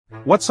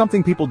What's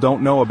something people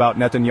don't know about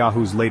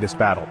Netanyahu's latest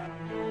battle?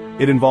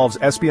 It involves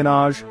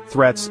espionage,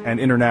 threats, and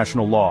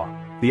international law.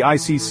 The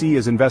ICC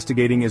is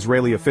investigating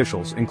Israeli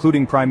officials,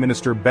 including Prime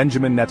Minister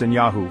Benjamin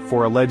Netanyahu,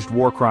 for alleged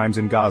war crimes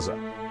in Gaza.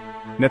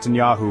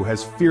 Netanyahu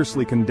has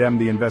fiercely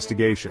condemned the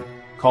investigation,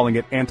 calling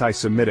it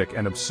anti-Semitic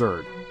and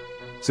absurd.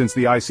 Since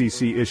the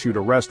ICC issued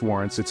arrest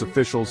warrants, its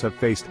officials have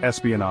faced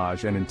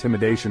espionage and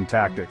intimidation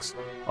tactics,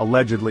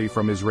 allegedly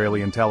from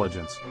Israeli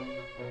intelligence.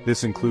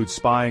 This includes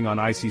spying on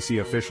ICC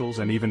officials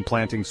and even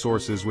planting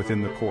sources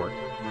within the court.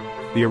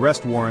 The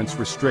arrest warrants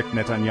restrict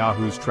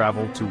Netanyahu's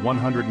travel to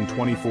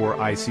 124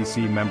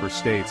 ICC member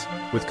states,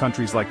 with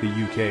countries like the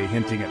UK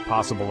hinting at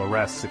possible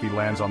arrests if he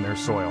lands on their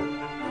soil.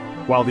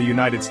 While the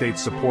United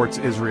States supports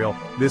Israel,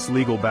 this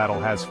legal battle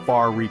has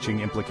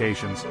far-reaching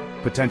implications,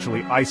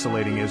 potentially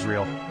isolating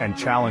Israel and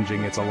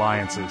challenging its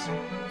alliances.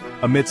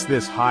 Amidst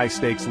this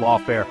high-stakes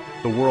lawfare,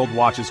 the world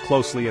watches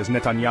closely as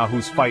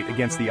Netanyahu's fight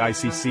against the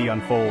ICC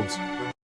unfolds.